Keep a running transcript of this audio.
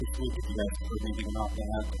week, if you guys are thinking about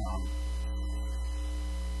that.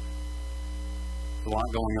 A lot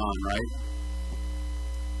going on, right?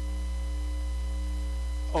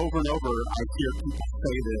 Over and over, I hear people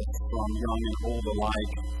say this from young and old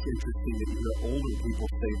alike. It's interesting that you hear older people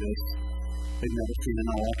say this. They've never seen an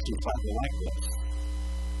election cycle like this.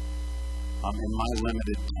 In my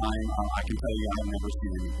limited time, I can tell you I've never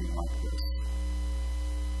seen anything like this.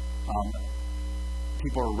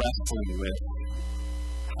 People are wrestling with,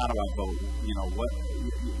 how do I vote? You know,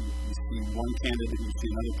 you see one candidate, you see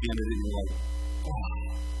another candidate, and you're like,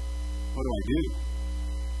 what do I do?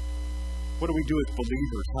 What do we do as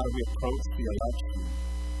believers? How do we approach the election?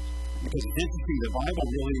 Because it's interesting, the Bible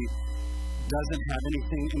really doesn't have any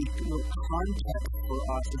context for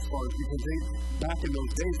us as far as, because back in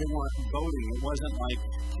those days they weren't voting. It wasn't like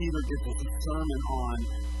Peter gets a sermon on,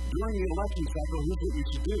 during the election cycle, here's what you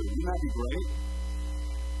should do. Wouldn't that be great?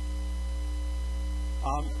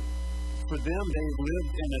 For them, they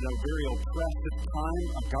lived in a very oppressive time,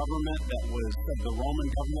 a government that was, the Roman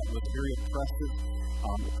government was very oppressive.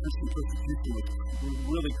 Christian persecution was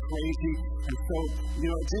really crazy. And so,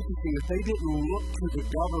 it's interesting, if they didn't look to the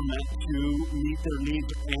government to meet their needs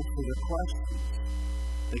or answer their questions,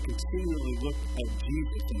 they continually looked at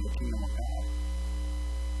Jesus and the kingdom of God.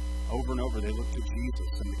 Over and over, they looked to Jesus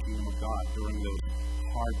and the kingdom of God during those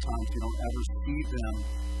hard times. You don't ever see them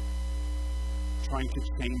trying to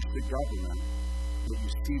change the government, but you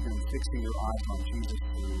see them fixing their eyes on Jesus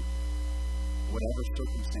through whatever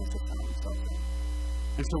circumstance they found themselves in.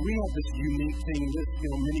 And so we have this unique thing,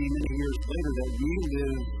 many, many years later, that we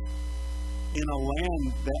live in a land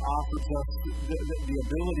that offers us the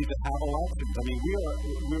ability to have elections. I mean, we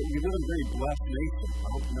live in a very blessed nation. I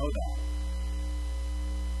hope you know that.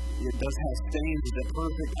 It does have stains. Is it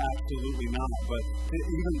perfect? Absolutely not. But to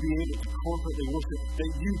even be able to corporately worship,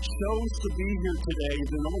 that you chose to be here today,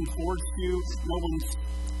 that no one forced you, no one's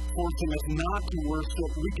forcing us not to worship.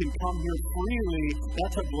 We can come here freely.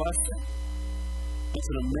 That's a blessing. It's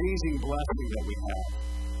an amazing blessing that we have.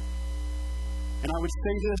 And I would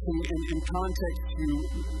say this in context to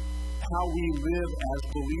how we live as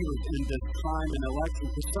believers in this time in elections.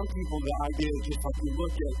 For some people, the idea is just like you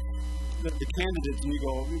look at the candidates and you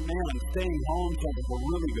go, man, staying home sounds like a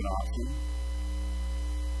really good option.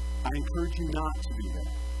 I encourage you not to do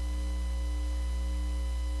that.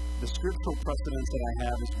 The scriptural precedence that I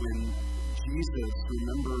have is when Jesus,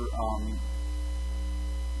 remember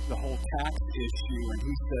the whole tax issue, and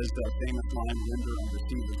he says that famous line, render unto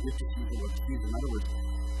Caesar, give to Caesar what is Caesar. In other words,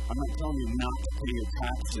 I'm not telling you not to pay your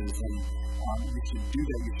taxes, and you should do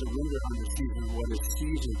that. You should render unto Caesar what is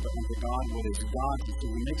Caesar, but unto God what is God's. And so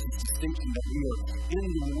he makes this distinction that we are in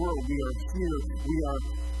the world, we are here,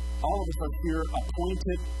 all of us are here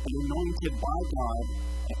appointed and anointed by God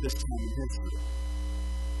at this time in history.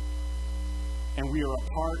 And we are a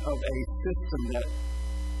part of a system that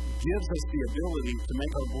gives us the ability to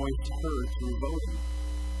make our voice heard through voting.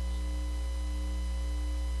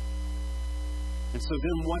 And so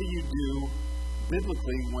then what do you do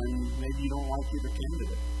biblically when maybe you don't like either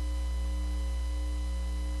candidate?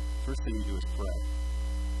 First thing you do is pray.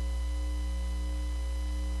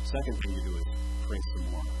 Second thing you do is pray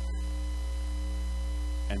some more.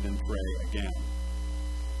 And then pray again.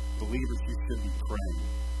 Believers, you should be praying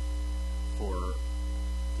for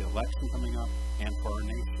the election coming up and for our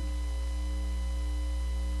nation.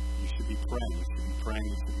 You should be praying, you should be praying,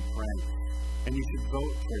 you should be praying. And you should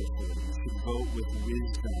vote carefully. You should vote with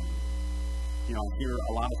wisdom. I hear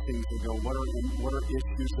a lot of things that go, what are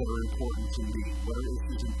issues that are important to me? What are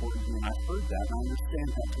issues important to me? And I've heard that, and I understand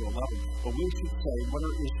that to a level. But we should say, what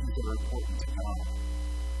are issues that are important to God?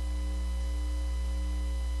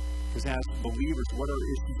 Because as believers, what are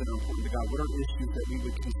issues that are important to God? What are issues that we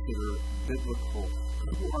would consider biblical?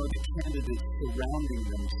 Who are the candidates surrounding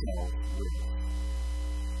themselves with?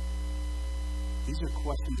 These are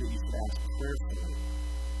questions that you should ask prayerfully.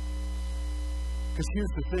 Because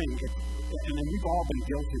here's the thing, and we've all been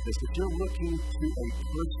guilty of this. If you're looking to a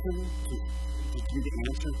person to give the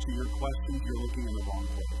answer to your questions, you're looking in the wrong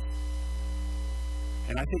place.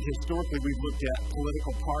 And I think historically we've looked at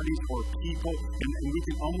political parties or people, and we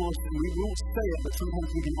can almost, and we won't say it, but sometimes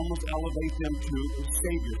we can almost elevate them to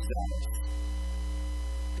savior status.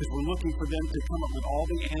 Because we're looking for them to come up with all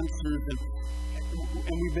the answers,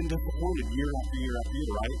 and we've been disappointed year after year after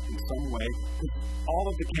year, right, in some way. Because all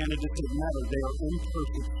of the candidates that matter, they are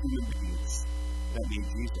imperfect human beings that need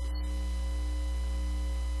Jesus.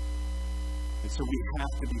 And so we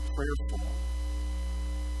have to be prayerful.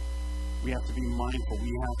 We have to be mindful.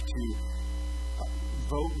 We have to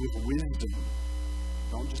vote with wisdom.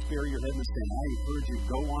 Don't just bury your head in the sand. I encourage you,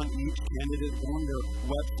 go on each candidate on their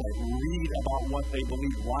website. Read about what they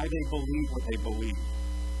believe, why they believe what they believe.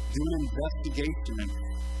 Do an investigation and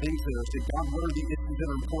think to us, God, what are the issues that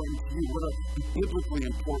are important to you? What are the biblically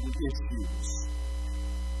important issues?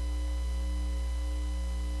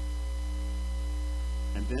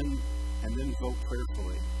 And then vote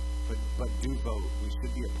prayerfully. But do vote. We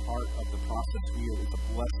should be a part of the process. It's a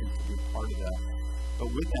blessing to be a part of that. But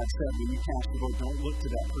with that said, when you cast your vote, don't look to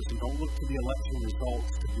that person. Don't look to the election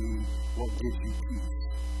results to be what gives you peace.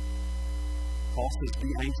 Paul says, be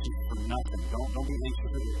anxious for nothing. Don't be anxious.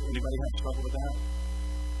 Anybody have trouble with that?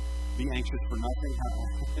 Be anxious for nothing?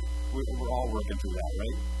 We're all working through that,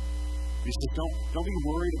 right? He says, don't be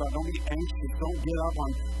worried about, don't be anxious. Don't get up on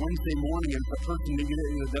Wednesday morning and the person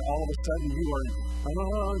that all of a sudden you are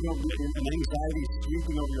an anxiety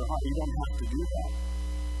sweeping over your heart. You don't have to do that.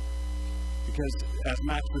 Because as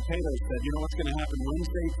Max Potato said, you know what's going to happen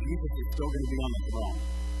Wednesday? Jesus is still going to be on the throne.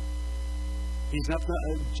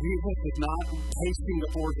 Jesus is not tasting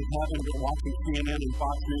the force of heaven, but watching CNN and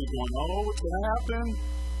Fox News going, what's going to happen?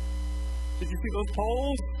 Did you see those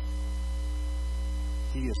polls?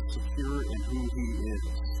 He is secure in who he is.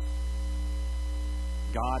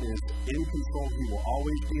 God is in control. He will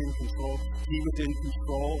always be in control. He was in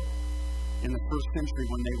control in the first century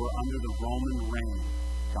when they were under the Roman reign.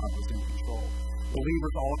 God was in control.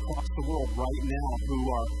 Believers all across the world right now who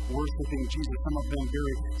are worshiping Jesus, some of them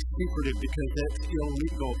very secretive because it's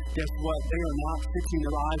illegal. Guess what? They are not fixing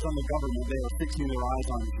their eyes on the government. They are fixing their eyes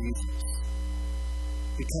on Jesus.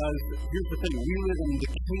 Because here's the thing. We live in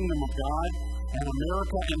the kingdom of God, and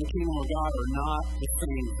America and the kingdom of God are not the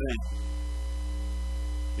same thing.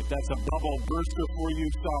 If that's a bubble burst before you,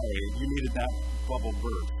 sorry, you needed that bubble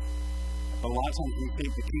burst. But a lot of times we think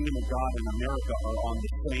the kingdom of God and America are on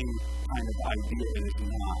the same kind of idea, and it's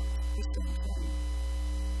not the same thing.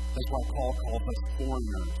 That's why Paul calls us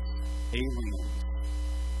foreigners, aliens.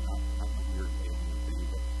 Not a weird alien thing,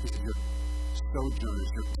 but he said you're sojourners.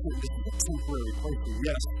 This is a temporary place. And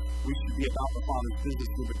yes, we should be about the Father's business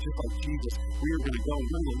here, but just like Jesus, we are going to go and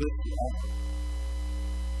we're going to live forever.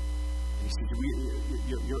 And he says,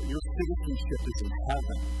 your citizenship is in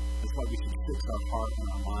heaven. That's why we should fix our heart and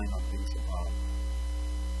our mind on things above.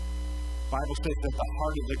 The Bible says that the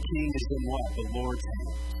heart of the king is in what? The Lord's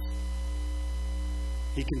hands.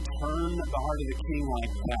 He can turn the heart of the king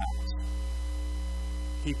like that.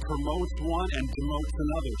 He promotes one and demotes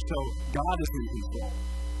another. So God is in control.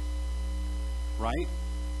 Right?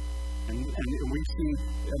 And we've seen,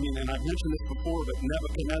 and I've mentioned this before, but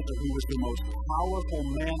Nebuchadnezzar, who was the most powerful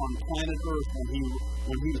man on planet Earth when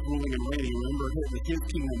he was ruling and reigning. Remember, it was his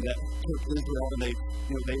kingdom that took Israel, and they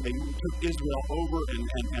took Israel over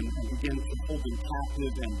and began to hold them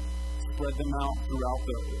captive and spread them out throughout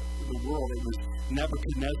the world. It was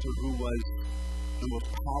Nebuchadnezzar who was the most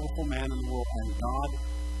powerful man in the world, and God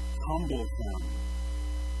humbled him.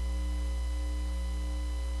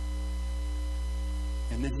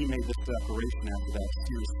 And then he made this declaration after that.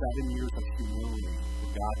 Here's 7 years of humility.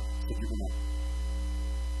 God said, you're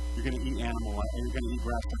going to eat animal, and you're going to eat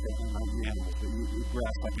grass like an animal. But you eat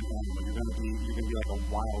grass like an animal. You're going to be like a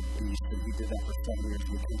wild beast. And he did that for 7 years.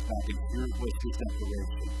 And he comes back, and here was his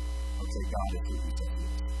declaration. Okay, God is who he said he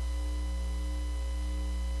is.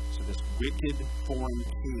 So this wicked foreign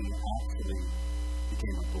king actually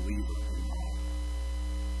became a believer in God.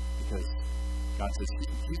 Because God says,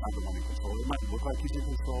 he's not the one in control. It might look like he's in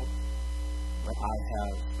control, but I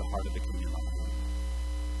have the heart of the king in my hand.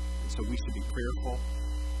 And so we should be prayerful.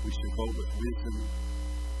 We should vote with wisdom.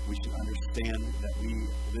 We should understand that we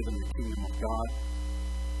live in the kingdom of God.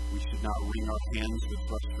 We should not wring our hands with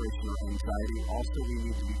frustration or anxiety. Also, we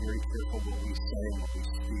need to be very careful what we say and what we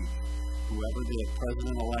speak. Whoever the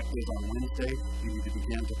president-elect is on Wednesday, you need to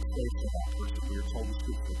begin to pray for that person. We are told in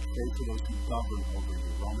Scripture to pray for those who govern over you.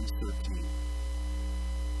 Romans 13.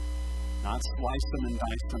 Not slice them and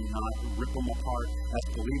dice them, not rip them apart. As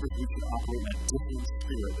believers, we should operate in a different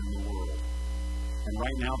spirit than the world. And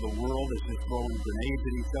right now, the world is just throwing grenades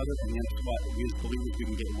at each other, and guess what? We as believers, we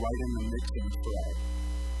can get right in the mix and spread.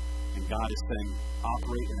 And God is saying,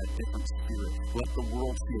 operate in a different spirit. Let the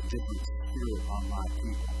world see a different spirit on my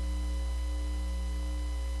people.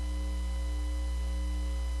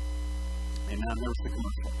 And now there's the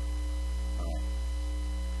commercial.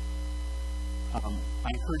 I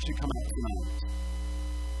encourage you to come out tonight.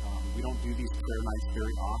 We don't do these prayer nights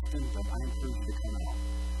very often, but I encourage you to come out.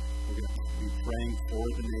 We're going to be praying for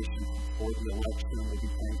the nation, for the election. We'll be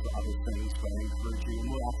praying for other things, but I encourage you, and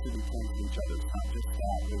we'll also be praying for each other. It's not just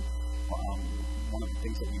that. One of the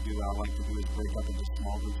things that we do, I like to do, is break up into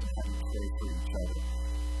small groups and have you pray for each other.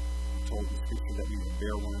 told in Scripture that we would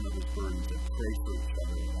bear one another's burdens and pray for each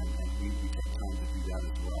other, and we take time to do that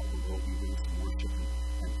as well. We will be doing some worship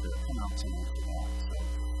and prayer. Come out tonight for that.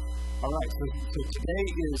 All right, so today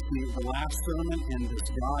is the last sermon in this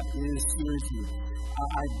God Is series.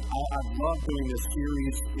 I love doing this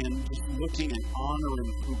series and just looking and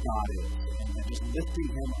honoring who God is and just lifting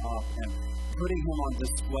Him up and putting Him on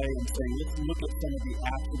display and saying, let's look at some of the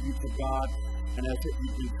attributes of God. And as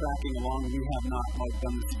we've been tracking along, we have not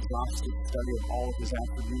done this exhaustive study of all of His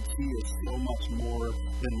attributes. He is so much more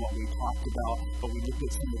than what we talked about, but we looked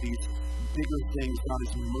at some of these bigger things. God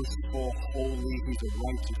is merciful, holy, He's a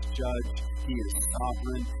righteous judge, He is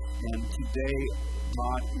sovereign, and today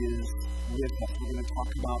God is with us. We're going to talk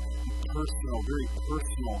about the personal, very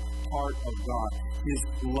personal part of God, His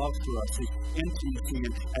love for us, His intimacy,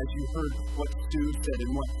 and as you heard what Stu said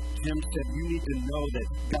and what Jim said, you need to know that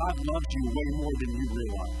God loves you way more than you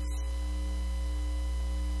realize.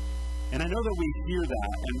 And I know that we hear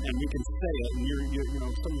that, and we can say it,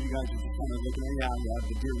 and some of you guys are just kind of looking,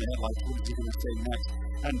 the deer in the headlights, what is he going to say next?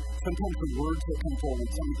 And sometimes the words that come forward,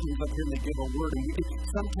 someone comes up here and they give a word, and we can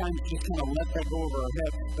sometimes just kind of let that go over our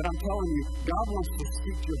head. But I'm telling you, God wants to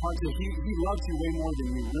speak to your heart, that He loves you way more than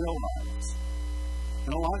you realize.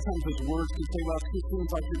 And a lot of times those words can say, well, it seems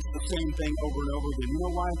like it's the same thing over and over again. You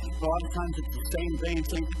know why? A lot of times it's the same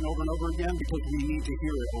thing over and over again, because we need to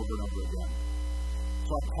hear it over and over again.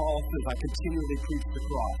 Like Paul says, I continually preach the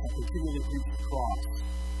cross. I continually preach the cross.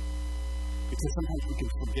 Because sometimes we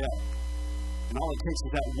can forget. And all it takes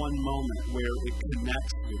is that one moment where it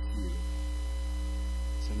connects with you.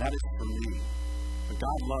 So that is for me. But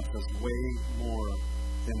God loves us way more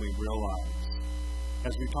than we realize.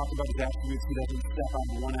 As we talked about His attributes, He doesn't step out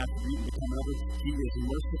of one attribute and become another. He is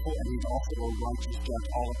merciful and He's also a righteous judge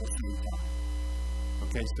all at the same time.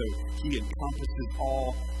 Okay, so He encompasses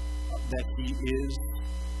all that He is.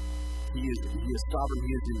 He is sovereign,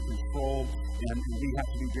 He is in control, and we have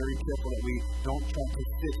to be very careful that we don't try to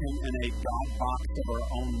fit Him in a God box of our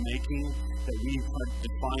own making, that we try to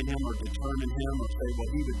define Him or determine Him or say,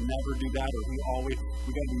 well, He would never do that, or He always.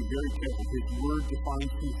 We've got to be very careful. His Word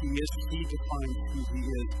defines who He is. He defines who He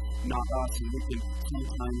is, not us, and we can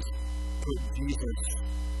sometimes put Jesus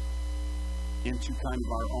into kind of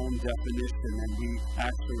our own definition, and we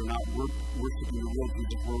actually are not worshiping the real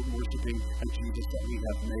Jesus, we're worshiping a Jesus that we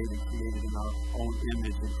have made and created in our own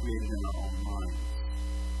image and created in our own mind.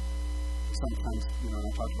 Sometimes, I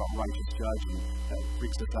talk about righteous judge, and that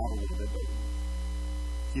freaks us out a little bit, but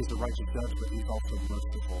He's the righteous judge, but He's also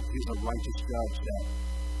merciful. He's a righteous judge that,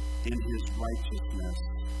 in His righteousness,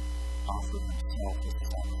 offered Himself as a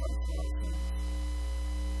sacrifice for our sins.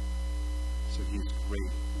 So He is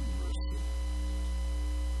great.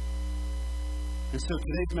 And so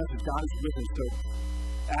today's message, God is with us. So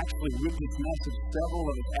actually with this message, several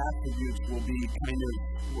of His attributes will be kind of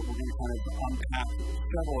what we're going to kind of unpack.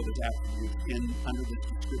 Several of His attributes under this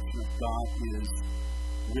description of God is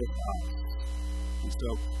with us. And so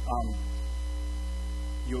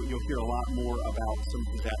you'll hear a lot more about some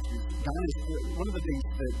of His attributes. God is, one of the things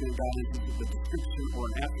that God is the description or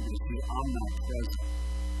an attribute is omnipresent.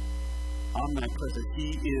 Omnipresent.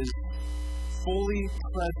 He is fully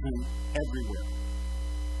present everywhere.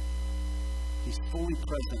 He's fully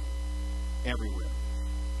present everywhere.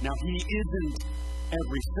 Now, He isn't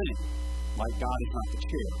everything, like God is not the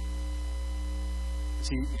chair.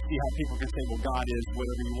 See how people can say, well, God is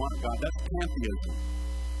whatever you want. God, that's pantheism.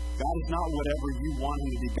 God is not whatever you want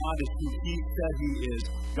Him to be. God is who He said He is.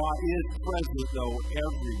 God is present, though,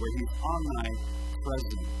 everywhere. He's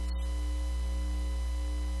omnipresent.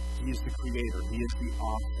 He is the creator. He is the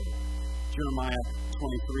author. Jeremiah 23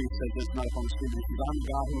 says this, not on the screen. He says, I'm a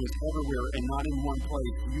God who is everywhere and not in one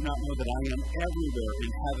place. Do you not know that I am everywhere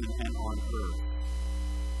in heaven and on earth?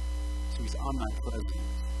 So He's omnipresent.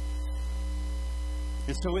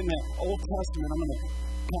 And so in the Old Testament, I'm going to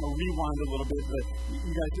kind of rewind a little bit. But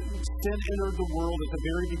you guys, sin entered the world at the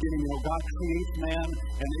very beginning. God creates man,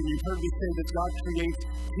 and you've heard me say that God creates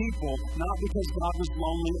people, not because God was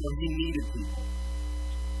lonely or He needed people.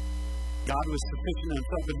 God was sufficient in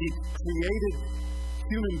Himself, but He created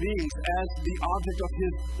human beings as the object of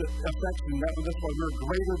His affection. That's why we're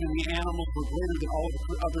greater than the animals, we're greater than all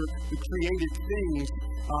of the created things,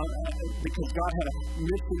 because God had a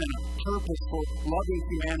mission and a purpose for loving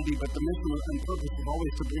humanity, but the mission and purpose was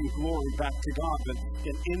always to bring glory back to God. But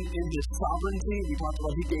in His sovereignty, we talked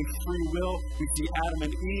about He gave free will. We see Adam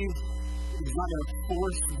and Eve. He's not going to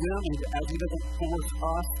force them, as He doesn't force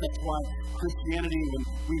us. That's why Christianity, when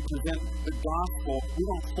we present the gospel, we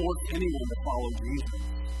don't force anyone to follow Jesus.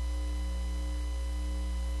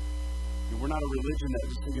 we're not a religion that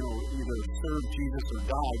either serve Jesus or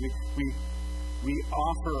die. We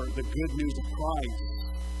offer the good news of Christ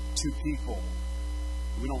to people.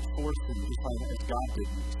 We don't force them, just like as God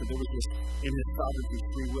didn't. So there was this, in His sovereignty,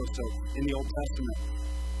 free will. So in the Old Testament,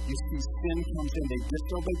 you see sin comes in, they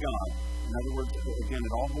disobey God. In other words, again,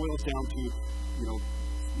 it all boils down to,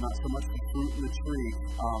 not so much the fruit in the tree,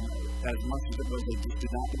 as much as it was they just did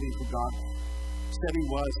not believe who God said He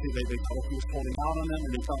was. They thought He was holding out on them,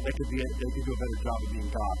 and they thought they could do a better job of being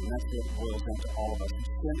God. And that's what it boils down to all of us. When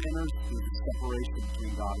sin enters, there's a separation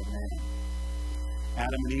between God and man.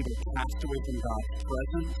 Adam and Eve were cast away from God's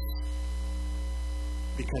presence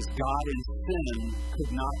because God and sin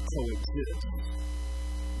could not coexist.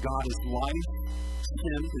 God is life,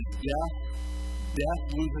 sin is death, death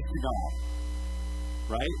loses to God.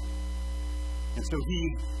 Right? And so He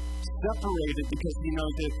separated because He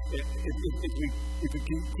knows if we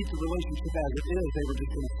can keep the relationship as it is, they were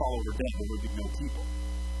just going to fall over dead. There would be no people.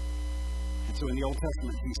 And so in the Old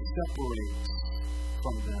Testament, He separates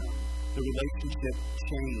from them. The relationship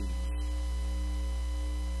changed.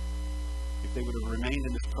 If they would have remained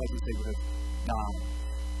in His presence, they would have died.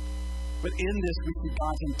 But in this, we see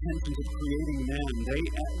God's intentions of creating men.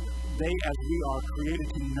 They, as we are, created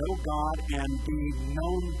to know God and be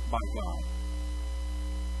known by God.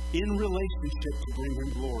 In relationship to bring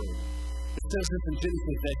Him glory. It says this in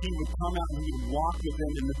Genesis that He would come out and He would walk with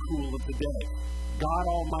them in the cool of the day. God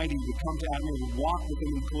Almighty would come to Adam and would walk with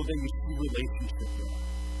them in the cool of the day. You see relationship there.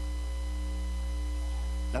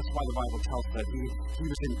 That's why the Bible tells us that He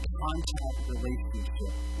was in contact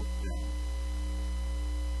relationship with them.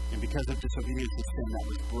 And because of disobedience and sin, that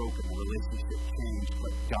was broken. The relationship changed.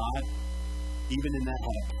 But God, even in that,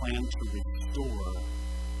 had a plan to restore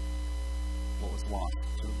what was lost,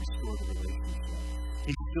 to restore the relationship.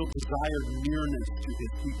 He still desired nearness to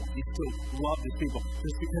His people. He still loved His people.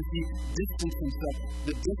 Just because He distanced Himself,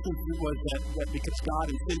 the distance was that because God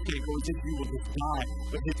and sin can't coexist, He will just die.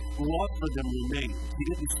 But His love for them remained. He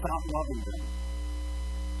didn't stop loving them.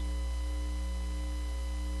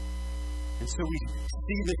 And so we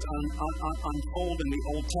see this unfold in the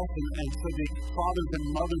Old Testament. And so the fathers and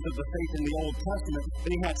mothers of the faith in the Old Testament,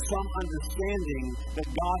 they had some understanding that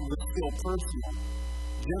God was still personal.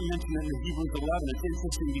 Jim mentioned it in Hebrews 11. It's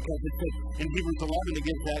interesting because it says in Hebrews 11 it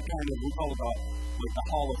gives that kind of, we call it like the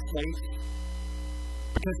hall of faith.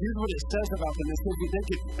 Because here's what it says about them. It says that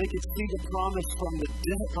they could see the promise from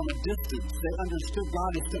a distance. They understood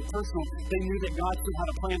God is still personal. They knew that God still had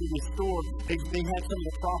a plan to restore. They had some of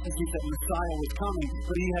the prophecies that Messiah was coming,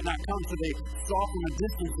 but He had not come. So they saw from a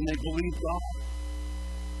distance and they believed God.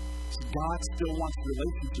 So God still wants a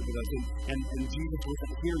relationship with us. And Jesus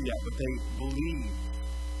wasn't here yet, but they believed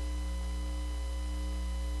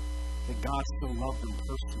that God still loved them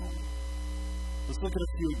personally. Let's look at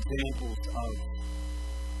a few examples of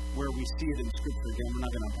where we see it in Scripture. Again, we're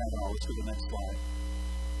not going to unpack it all. Let's go to the next slide.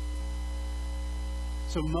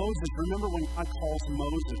 So Moses, remember when God calls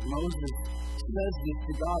Moses says this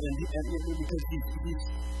to God, and because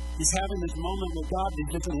he's having this moment with God, he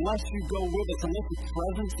says, unless you go with us, unless His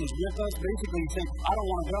presence is with us, basically he's saying, I don't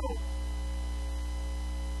want to go.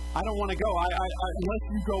 I don't want to go. Unless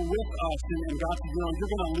you go with us. And God says,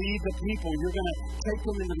 you're going to lead the people. You're going to take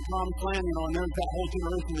them into the promised land. And there's that whole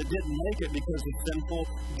generation that didn't make it because of sinful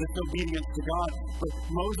disobedience to God. But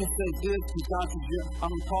Moses says this, and God says,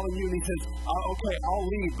 I'm calling you. And He says, okay, I'll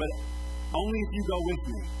lead, but only if you go with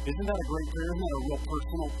me. Isn't that a great prayer? Isn't that a real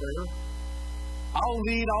personal prayer? I'll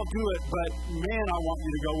lead, I'll do it, but man, I want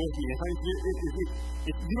you to go with me.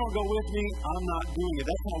 If you don't go with me, I'm not doing it.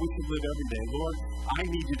 That's how we should live every day. Lord, I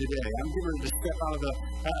need you today. I'm getting ready to step out of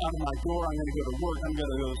my door. I'm going to go to work. I'm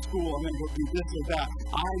going to go to school. I'm going to go do this or that.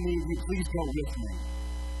 I need you. Please go with me.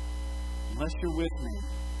 Unless you're with me,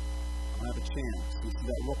 I don't have a chance. This is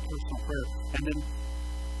that real personal prayer. And then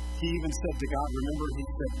He even said to God, remember, He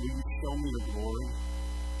said, will you show me your glory?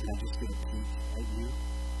 Can I just get a peek at you?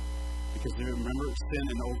 Because remember, sin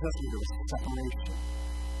in the Old Testament, there was separation.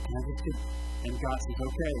 And God says,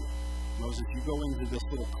 okay, Moses, you go into this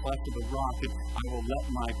little cleft of the rock, and I will let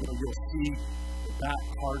you'll see that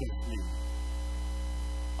part of me.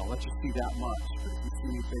 I'll let you see that much, but if you see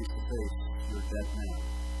me face to face, you're a dead man.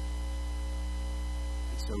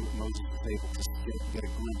 And so Moses was able to get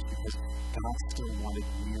a glimpse because God still wanted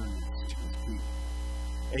nearness to His people.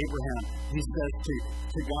 Abraham, he says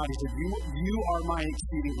to God, he said, you are my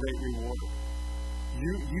exceeding great reward.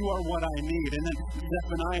 You are what I need. And then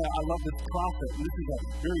Zephaniah, I love this prophet. And this is a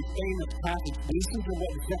very famous passage. Listen to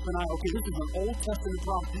what Zephaniah, okay, this is an Old Testament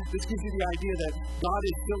prophet. This gives you the idea that God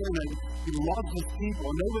is still in it. He loves His people.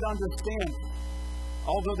 And they would understand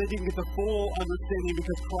Although they didn't get the full understanding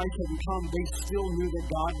because Christ hadn't come, they still knew that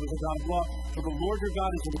God was a God of love. For the Lord your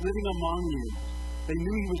God is living among you. They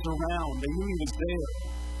knew He was around. They knew He was there.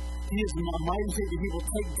 He is a mighty Savior. He will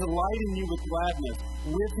take delight in you with gladness.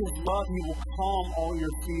 With His love, He will calm all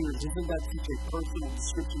your fears. Isn't that such a personal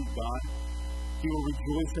description of God? He will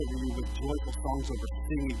rejoice over you with joyful songs over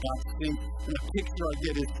singing. God sing. And the picture I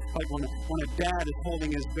get is like when a dad is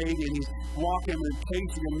holding his baby and he's walking and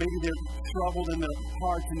pacing, and maybe they're troubled in their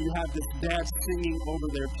hearts, and you have this dad singing over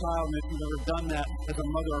their child. And if you've ever done that as a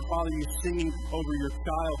mother or father, you singing over your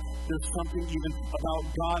child. There's something even about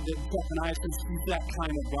God that Zephaniah says He's that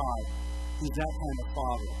kind of God. He's that kind of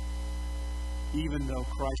Father. Even though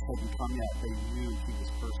Christ hadn't come yet, they knew He was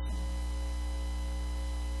personal.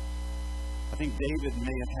 I think David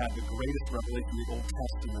may have had the greatest revelation in the Old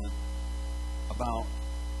Testament about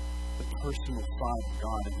the personal side of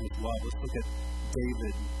God and His love. Let's look at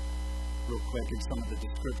David real quick and some of the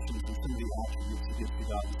descriptions and some of the attributes He gives to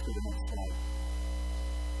God. Let's go to the next slide.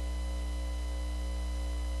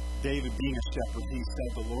 David, being a shepherd, he said,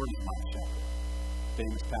 "The Lord is my shepherd."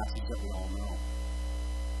 Famous passage that we all know.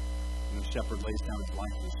 And the shepherd lays down his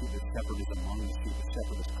life for the sheep. The shepherd is among the sheep. The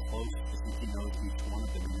shepherd is close to the sheep. He knows each one of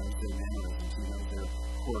them. He knows their mannerisms. He knows their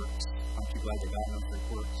quirks. Aren't you glad that God knows their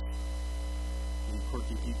quirks? Any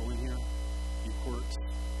quirky people in here? You quirks?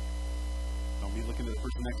 Don't be looking to the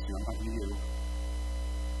person next to you. I'm talking to you.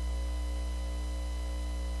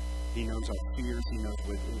 He knows our fears. He knows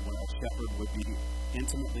when a shepherd would be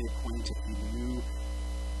intimately acquainted. He knew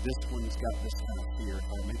this one's got this kind of fear. If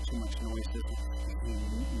I make too much noise, he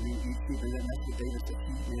knew each sheep. And then that's what David said.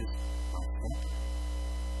 He is my shepherd.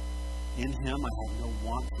 In Him I have no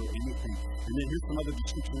want for anything. And then here's some other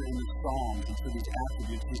description in the Psalms. And for these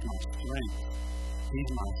attributes, He's my strength.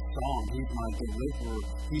 He's my song. He's my deliverer.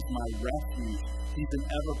 He's my refuge. He's an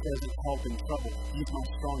ever-present help in trouble. He's my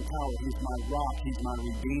strong tower. He's my rock. He's my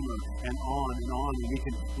redeemer. And on and on. And we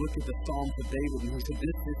can look at the Psalms of David and he said,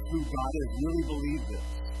 this is who God is. Really believe this.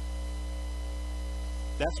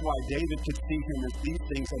 That's why David could see Him as these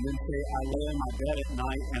things and then say, I lay in my bed at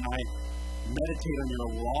night and I meditate on your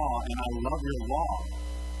law and I love your law.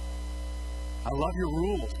 I love your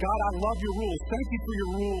rules. God, I love your rules. Thank you for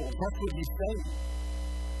your rules. That's what He's saying.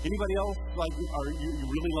 Anybody else, like, you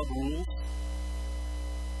really love rules?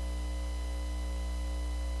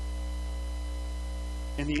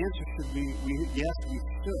 And the answer should be, yes, we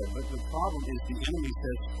should. But the problem is the enemy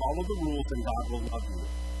says, follow the rules and God will love you.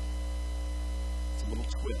 It's a little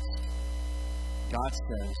twist. God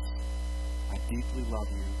says, I deeply love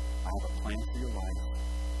you. I have a plan for your life.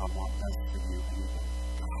 I want best for you. And you go,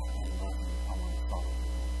 God, I love you. I want to follow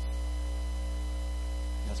your rules.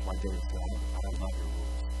 That's why David said, I love your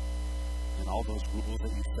rules. And all those rules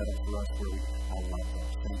that you set up for us, I love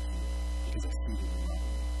those. Thank you. Because I see that you love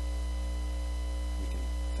me. We can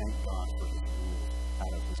thank God for His rules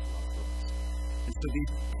out of His love for us. And so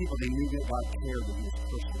these people, they knew that God cared, that He was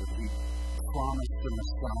personal, that He promised the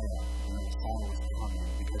Messiah, and the Messiah was coming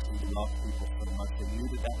because He loved people so much. They knew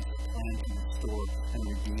that was the plan to restore and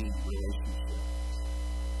redeem relationships.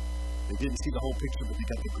 They didn't see the whole picture, but they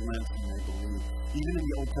got the glimpse and they believed. Even in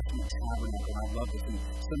the Old Testament tabernacle, I love this, and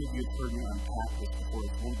some of you have heard me unpack this before.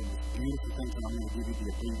 It's one of the most beautiful things, and I'm going to give you the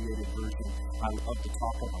abbreviated version. I love to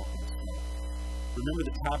talk about this stuff. Remember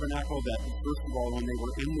the tabernacle that, first of all, when they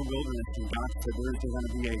were in the wilderness, and God said there's going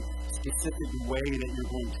to be a specific way that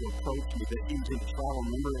you're going to approach me, that you didn't travel.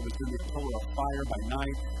 Remember, it was going to be a pillar of fire by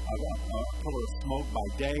night, a pillar of smoke by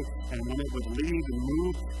day, and when it would leave and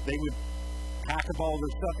move, they would pack up all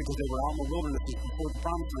their stuff because they were out in the wilderness before the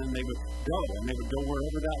promised land. They would go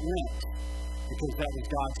wherever that went, because that was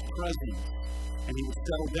God's presence. And He would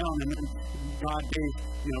settle down, and then God gave,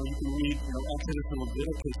 you can read, Exodus and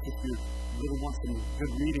Leviticus if you really want some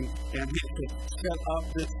good reading, and He to set up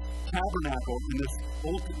this tabernacle. In this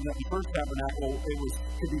the first tabernacle,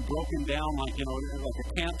 could be broken down like a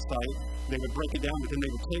campsite. They would break it down, but then they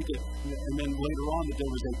would take it, and then later on that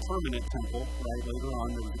there was a permanent temple. Right later on,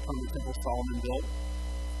 there was a permanent temple Solomon built,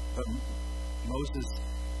 but Moses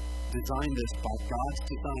designed this by God's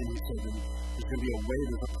design. He said there's going to be a way,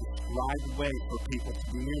 there's a prescribed way for people to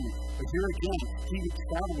be in. But here again, He would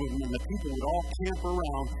travel with them, and the people would all camp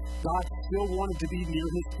around. God still wanted to be near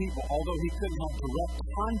His people. Although He couldn't have direct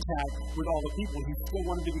contact with all the people, He still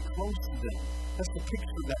wanted to be close to them. That's the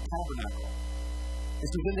picture of that tabernacle. And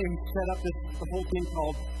so then they set up the whole thing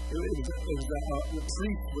called, the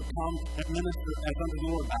priest would come and minister as unto the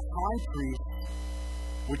Lord. The high priest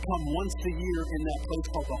would come once a year in that place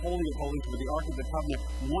called the Holy of Holies, where the Ark of the Covenant,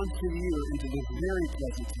 once a year into the very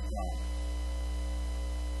presence of God.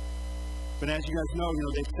 But as you guys know,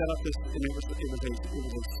 they set up this, and it was a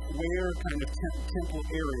square kind of temple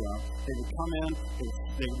area. They would come in,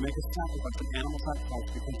 they would make a sacrifice, an animal sacrifice,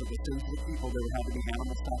 because of the sins of the people. There would have to be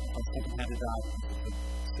animal sacrifice. Someone had to die because of the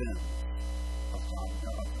sin of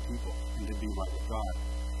the people, and to be right with God.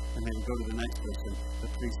 And they would go to the next place, and the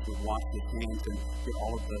priest would wash his hands and get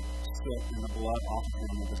all of the soot and the blood off of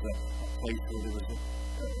him. There was a place where there was a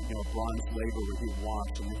bronze laver where he would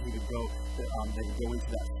wash, and then he would go. They would go into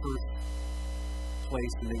that first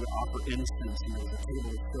place, and they would offer incense, and there was a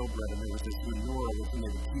table of showbread, and there was this menorah with them.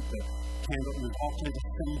 They would keep the candle, and there's all kinds of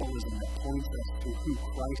symbolism that points us to who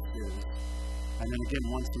Christ is. And then again,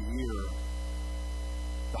 once a year,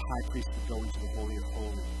 the high priest would go into the Holy of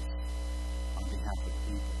Holies on behalf of the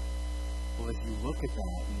people. Well, if you look at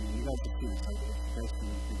that, and you guys have seen this, if you guys can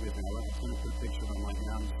be with me, I'm just going to put a picture of them right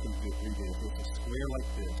now. I'm just going to do it 3 days. It's a square like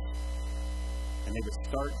this, and they would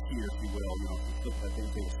start here, if you will. If you flip that thing,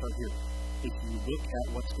 they would start here. If you look at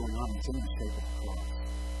what's going on, it's in the shape of a cross.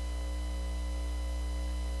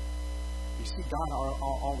 You see, God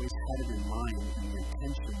always had it in mind, and the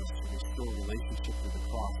intention was to restore relationship with the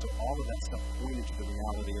cross. So all of that stuff pointed to the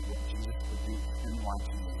reality of what Jesus would do and why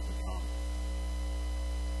Jesus would come.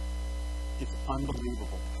 It's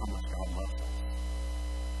unbelievable how much God loves us.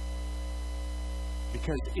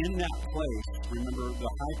 Because in that place, remember, the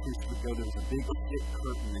high priest would go, there was a big thick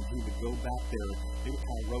curtain, and he would go back there. They would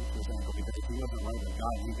tie a rope to his ankle, because if he wasn't right with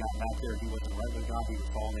God, he got back there, he wasn't right with God, he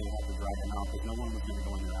would fall, and they would have to drag him out, because no one was going to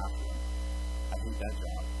go in there after him. I hate that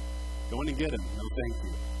job. Go in and get him. No, thank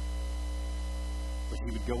you. But he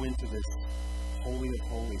would go into this Holy of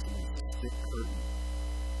Holies, and there was this thick curtain.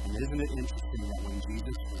 And isn't it interesting that when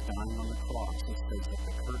Jesus was dying on the cross, it says that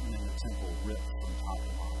the curtain in the temple ripped from top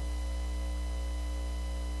to bottom.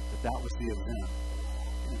 That was the event.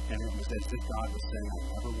 And it was as if God was saying, I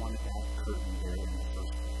never wanted to have a curtain there in the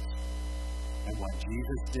first place. And what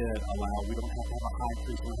Jesus did we don't have to have a high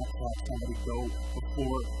priest, we don't have to have somebody go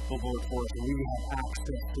before the Lord for us. And we have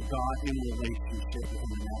access to God in relationship with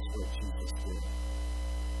Him, and that's what Jesus did.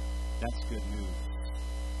 That's good news.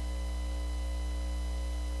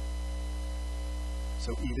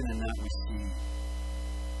 So even in that we see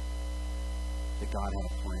that God had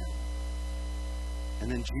a plan. And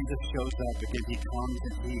then Jesus shows up again. He comes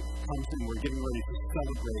and we're getting ready to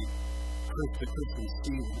celebrate the Christmas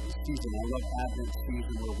season. I love Advent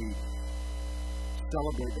season where we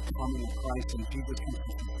celebrate the coming of Christ, and Jesus comes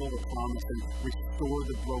to fulfill the promise and restore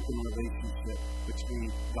the broken relationship between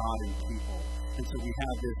God and people. And so we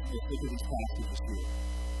have this, look at these passages here.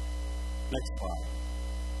 Next slide.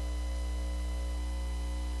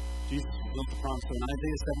 Jesus fulfilled the promise. So in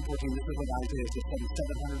Isaiah 7:14, this is what Isaiah says,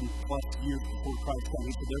 700+ years before Christ came.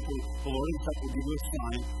 He said, therefore, the Lord himself will give you a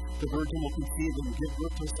sign. The virgin will conceive and give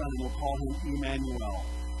birth to a son, and will call him Emmanuel.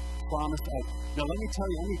 Promise of. Now let me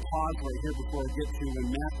pause right here before I get to in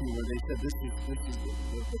Matthew, where they said this is the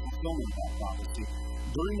fulfillment of that prophecy.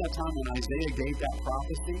 During that time when Isaiah gave that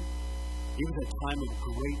prophecy, it was a time of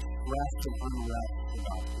great stress and unrest for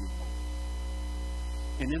God's people.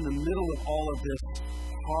 And in the middle of all of this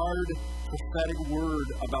hard prophetic word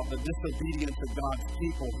about the disobedience of God's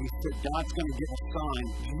people, he said, God's going to give a sign.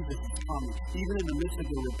 Jesus is coming. Even in the midst of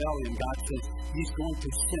the rebellion, God says he's going to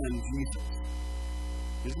send Jesus.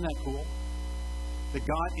 Isn't that cool? That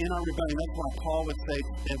God in our rebellion, that's why Paul would say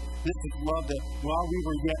that this is love, that while we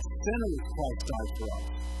were yet sinners, Christ died for us.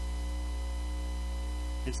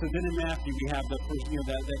 And so then in Matthew we have the first,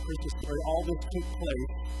 that Christmas story. All this took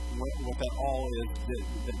place. What that all is,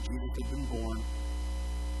 that Jesus had been born,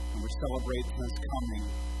 and we're celebrating his coming.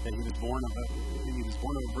 That he was born of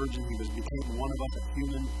a virgin. He became one of us, a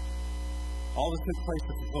human. All this took place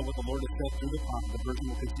to fulfill what the Lord has said through the prophet. The virgin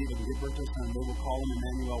will conceive and give birth to a son. They will call him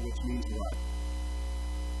Emmanuel, which means what?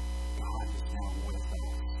 God is now with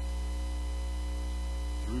us.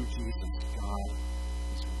 Through Jesus, God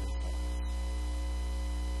is with us.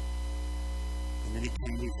 And then he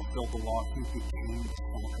came, he fulfilled the law, he became the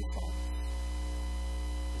sacrifice.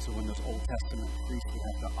 And so when those Old Testament priests would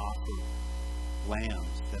have to offer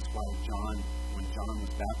lambs, that's why when John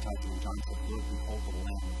was baptized, when John said, look, behold the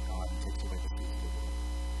Lamb of God who takes away the sins of the world.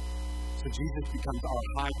 So Jesus becomes our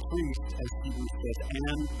high priest, as Hebrews says,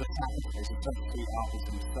 and the sacrifice. He subsequently offers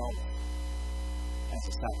himself as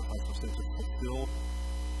a sacrifice for sins to fulfill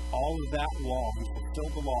all of that law. He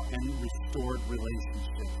fulfilled the law and restored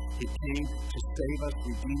relationship. He came to save us,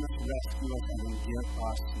 redeem us, rescue us, and then give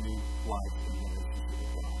us new life in relationship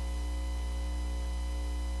with God.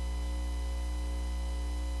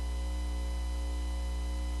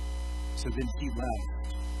 So then he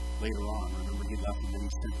left later on. Remember, he left and then he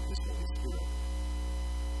sent his Holy Spirit.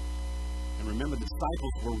 And remember, the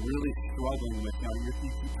disciples were really struggling with, you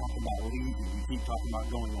keep talking about leaving, you keep talking about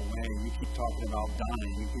going away, you keep talking about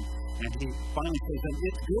dying. And he finally says,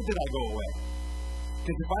 it's good that I go away.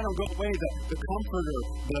 Because if I don't go away, the Comforter,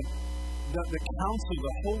 the Counselor,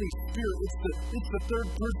 the Holy Spirit, it's the third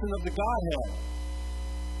person of the Godhead.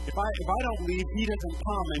 If I don't leave, He doesn't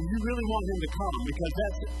come. And you really want Him to come, because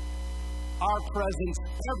that's our presence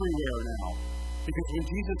everywhere now. Because when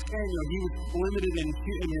Jesus came, He was limited in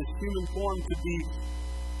His human form to be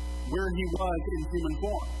where He was in human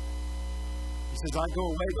form. He says, I go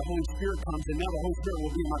away, the Holy Spirit comes, and now the Holy Spirit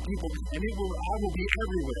will be my people, and I will be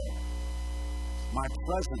everywhere. My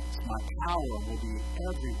presence, my power will be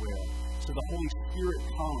everywhere. So the Holy Spirit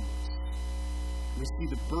comes. We see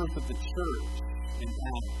the birth of the church in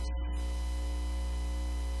Acts.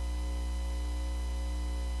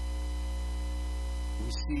 We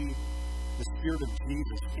see the Spirit of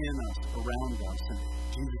Jesus in us, around us. And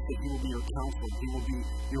Jesus said He will be your counselor. He will be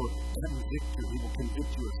your convictor. He will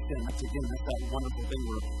convict you of sin. That's that wonderful thing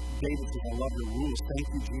where David says, I love your rules. Thank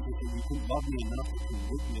you, Jesus, that you can love me enough to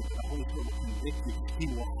convict me. That the Holy Spirit will convict you. He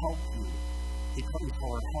will help you. He comes for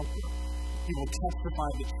our helper. He will testify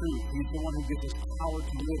the truth. He's the one who gives us power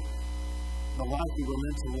to live the life we were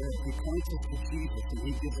meant to live. He points us to Jesus, and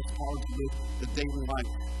He gives us power to live the daily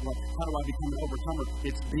life. Well, how do I become an overcomer?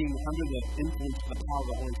 It's being under the influence of the power of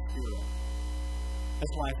the Holy Spirit.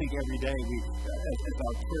 That's why I think every day as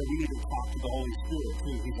our prayer, we need to talk to the Holy Spirit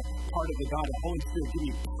too. He's a part of the God. The Holy Spirit gives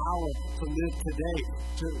you power to live today,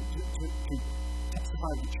 to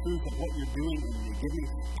testify the truth of what you're doing in you. Give you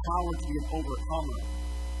power to be an overcomer.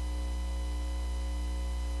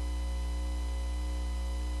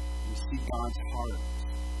 You see God's heart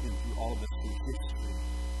through all of this through history.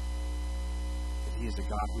 That He is a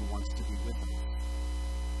God who wants to be with us.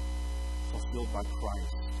 Fulfilled by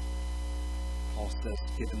Christ. Paul says,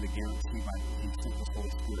 given the guarantee by He sent the Holy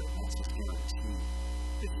Spirit. That's His guarantee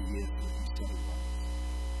that He is who He said He was.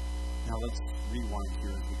 Now let's rewind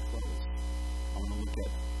here as we close. I want to look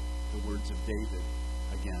at the words of David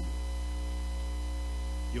again.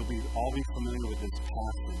 You'll all be familiar with this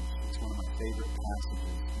passage. It's one of my favorite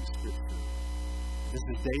passages in Scripture. This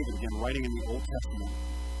is David, again, writing in the Old Testament,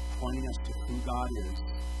 pointing us to who God is,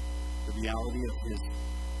 the reality of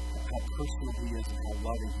how personal He is and how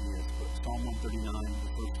loving He is. But Psalm 139,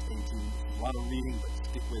 the first 18, a lot of reading, but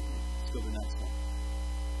stick with me. Let's go to the next one.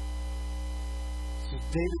 So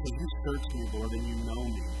David says, you search me, Lord, and you know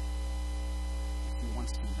me. He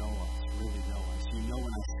wants to know us, really know us. You know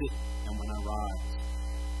when I sit and when I rise.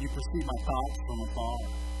 You perceive my thoughts from afar.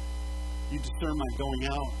 You discern my going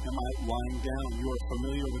out and my lying down. You are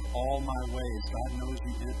familiar with all my ways. God knows you.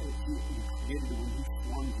 He created you when He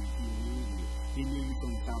formed you. He knew you. He knew you from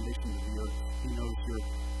the foundation of the earth. He knows your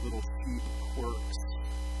little sheep quirks,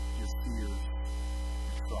 your fears,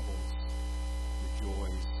 your troubles, your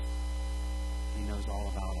joys. He knows all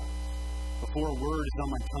about it. Before a word is on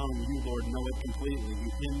my tongue, you, Lord, know it completely. You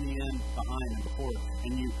hem me in behind and before,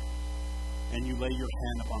 and you lay your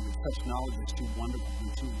hand upon me. Such knowledge is too wonderful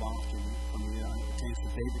and too lofty from the things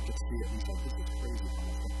that David could see it. He's like, this is crazy. I'm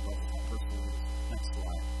going to think about how personal it is. Next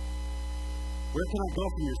slide. Where can I go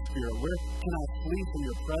from your Spirit? Where can I flee from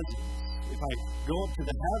your presence? If I go up to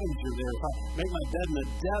the heavens, you're there. If I make my bed in the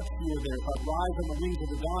depths, you're there. If I rise on the wings of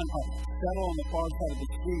the dawn, if I settle on the far side of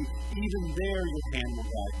the sea, even there your hand will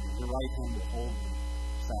guide me. Your right hand will hold me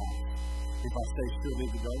fast. If I say, surely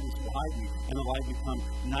the darkness will hide me, and the light become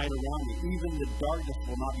night around me. Even the darkness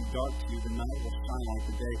will not be dark to you. The night will shine like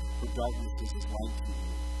the day, for darkness is as light to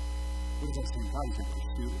you. What does that say? God is in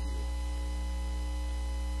pursuit of you.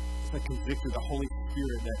 It's the convictor, the Holy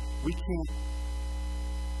Spirit, that we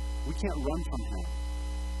can't run from Him.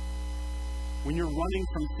 When you're running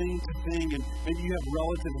from thing to thing, and maybe you have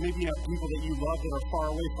relatives, maybe you have people that you love that are far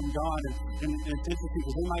away from God, and it's interesting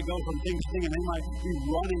because they might go from thing to thing, and they might be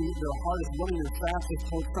running their hardest, running their fastest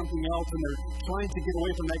towards something else, and they're trying to get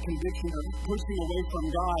away from that conviction or pushing away from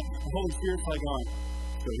God. The Holy Spirit's like,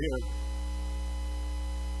 so here.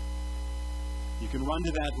 You can run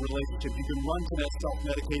to that relationship, you can run to that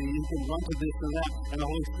self-medicating, you can run to this and that, and the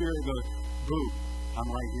Holy Spirit goes, boo, I'm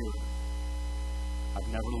right here. I've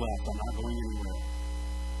never left. I'm not going anywhere.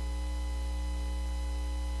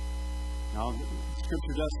 Now,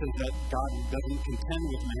 Scripture does say that God doesn't contend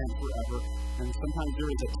with man forever, and sometimes there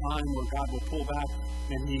is a time where God will pull back,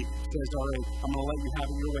 and He says, all right, I'm going to let you have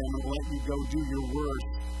it your way. I'm going to let you go do your worst.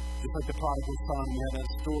 Just like the prodigal son, we have that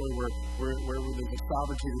story where there's a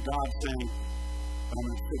sovereignty of God saying, I'm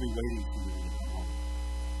going to still be waiting for you when you come home.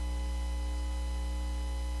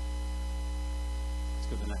 Let's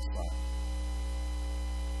go to the next slide.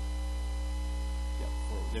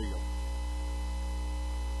 There you go.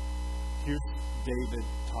 Here's David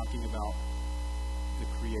talking about the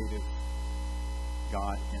creative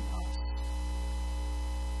God in us.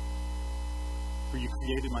 For you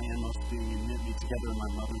created my inmost being, you knit me together in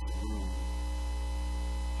my mother's womb.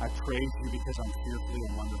 I praise you because I'm fearfully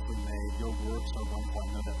and wonderfully made. Your works are wonderful, I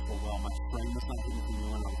know that full well. My frame was not hidden from you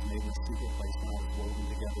when I was made in a secret place, when I was woven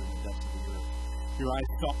together in the depths of the earth. Your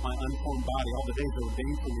eyes felt my unformed body. All the days that were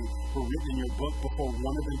ordained for me were written in your book before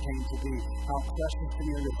one of them came to be. How precious to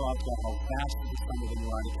me are your thoughts, God. How vast is the sum of them. You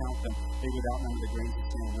are to count them. They would outnumber the grains of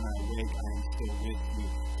sand. When I awake, I am still with you.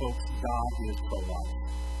 Folks, God is pro-life.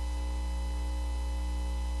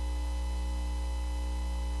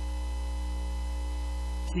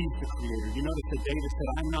 He's the creator. You notice that David said,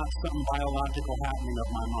 I'm not some biological happening of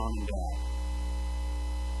my mom and dad.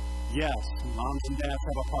 Yes, moms and dads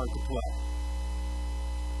have a part to play.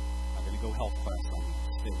 I'm going to go health class on you.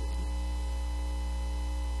 Stay with me.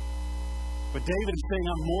 But David is saying,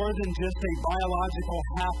 I'm more than just a biological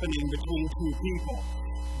happening between two people.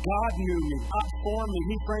 God knew me. God formed me.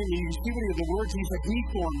 He framed me. You see what the words he said, He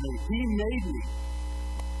formed me. He made me.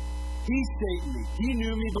 He shaped me. He knew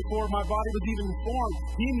me before my body was even formed.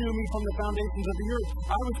 He knew me from the foundations of the earth.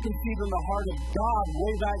 I was conceived in the heart of God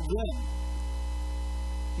way back then.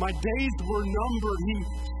 My days were numbered. He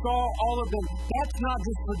saw all of them. That's not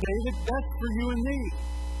just for David. That's for you and me.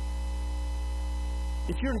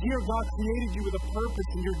 If you're here, God created you with a purpose,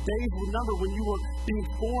 and your days were numbered when you were being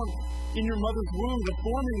formed in your mother's womb. The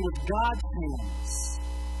forming was God's hands.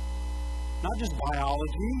 Not just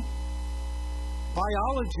biology.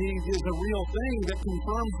 Biology is a real thing that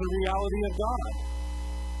confirms the reality of God.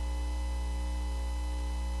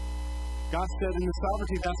 God said in His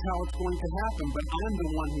sovereignty, that's how it's going to happen, but I'm the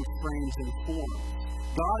one who frames and forms.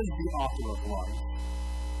 God is the author of life.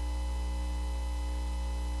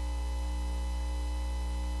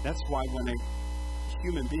 That's why when a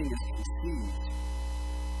human being is conceived,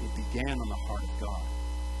 it began on the heart of God.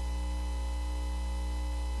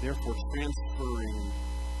 Therefore, transferring.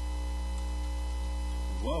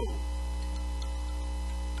 Whoa.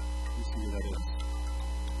 Let's see who that is.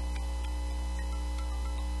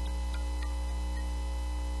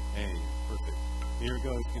 Hey, perfect. Here it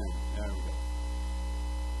goes again. There we go.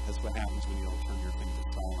 That's what happens when you don't turn your thing to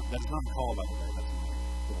silent. That's not a call, by the way. That's a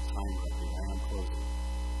little timer up here. I'm closing.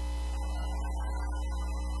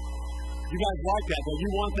 You guys like that, though. You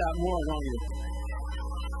want that more, don't you?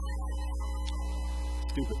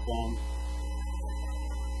 Stupid phone.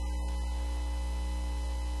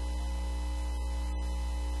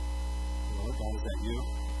 Hello, God, is that you?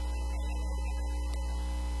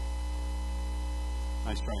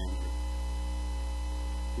 Nice try, Andrew.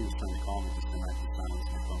 He was trying to call me just to not silence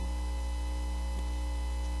my phone.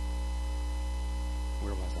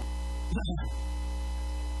 Where was I?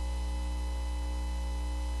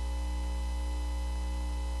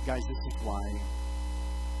 Guys, this is why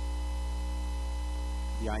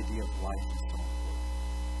the idea of life is so important.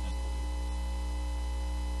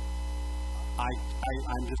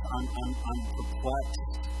 I'm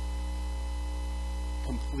perplexed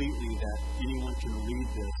completely that anyone can read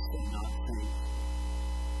this and not think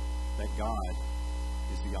that God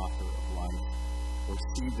is the author of life, or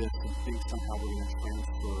see this and think somehow we're going to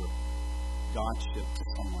transfer Godship to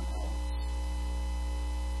someone else.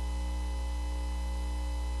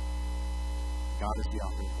 God is the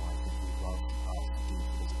author of life, and He loves us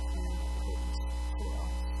deeply as a plan and purpose for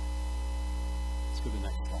us. Let's go to the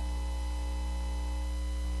next slide.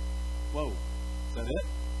 Whoa, is that it?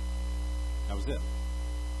 That was it.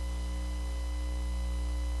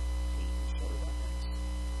 Okay, you can show her that, thanks.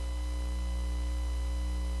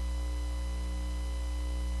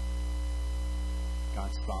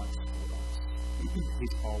 God's thoughts for us.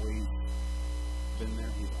 He's always been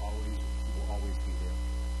there. He will always be there.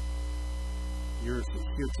 You're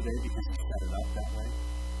here today because He set it up that way.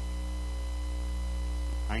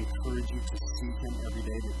 I encourage you to seek Him every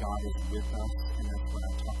day, that God is with us, and that's what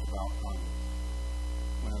I talked about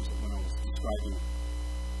when I was describing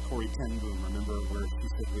Corrie ten Boom. Remember where she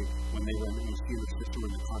said when she and her sister were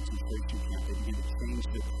in the concentration camp, they began to change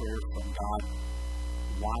their prayer from God,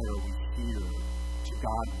 why are we here, to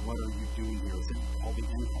God, what are you doing here? It's called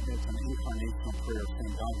it's an incarnational prayer,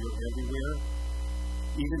 saying, God, you're everywhere.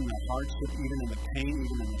 Even in the hardship, even in the pain,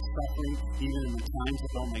 even in the suffering, even in the times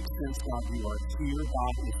that don't make sense, God, you are here.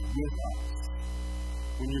 God is with us.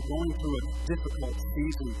 When you're going through a difficult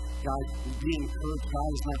season, God, be encouraged.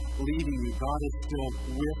 God is not leaving you. God is still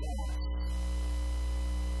with us.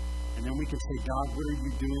 And then we can say, God, what are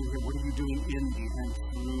you doing here? What are you doing in me and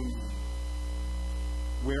through me?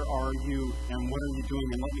 where are you and what are you doing?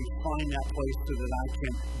 And let me find that place so that I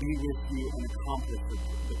can be with you and accomplish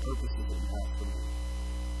the purposes that you have for me.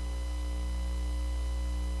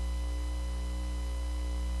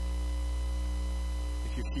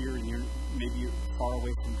 If you're here and maybe you're far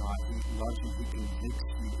away from God, He loves you, He convicts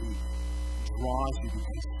you, He draws you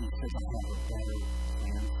because He says, I have a better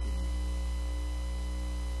plan for you.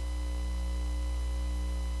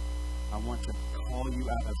 I want to call you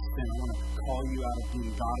out of sin. I want to call you out of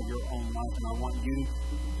being God of your own life. And I want you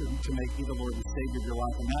to make me the Lord and Savior of your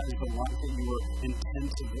life. And that is the life that you were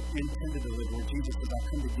intended to live. Lord Jesus says, I've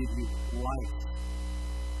come to give you life,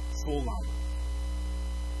 full life.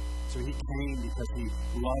 So He came because He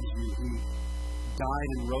loves you. He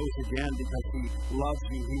died and rose again because He loves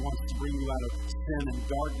you. He wants to bring you out of sin and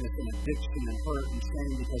darkness and addiction and hurt and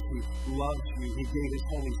shame because He loves you. He gave His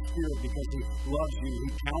Holy Spirit because He loves you. He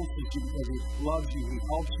counsels you because He loves you. He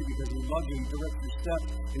helps you because He loves you. He directs your steps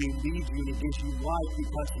and He leads you and He gives you life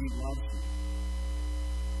because He loves you.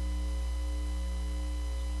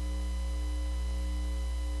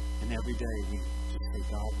 And every day we just say,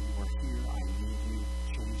 God, you are here. I need you.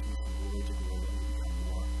 Change me from glory to glory. Let me become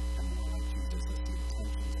more and more like Jesus. That's the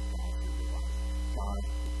intentions of God for your life. God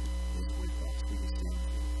is with us. We just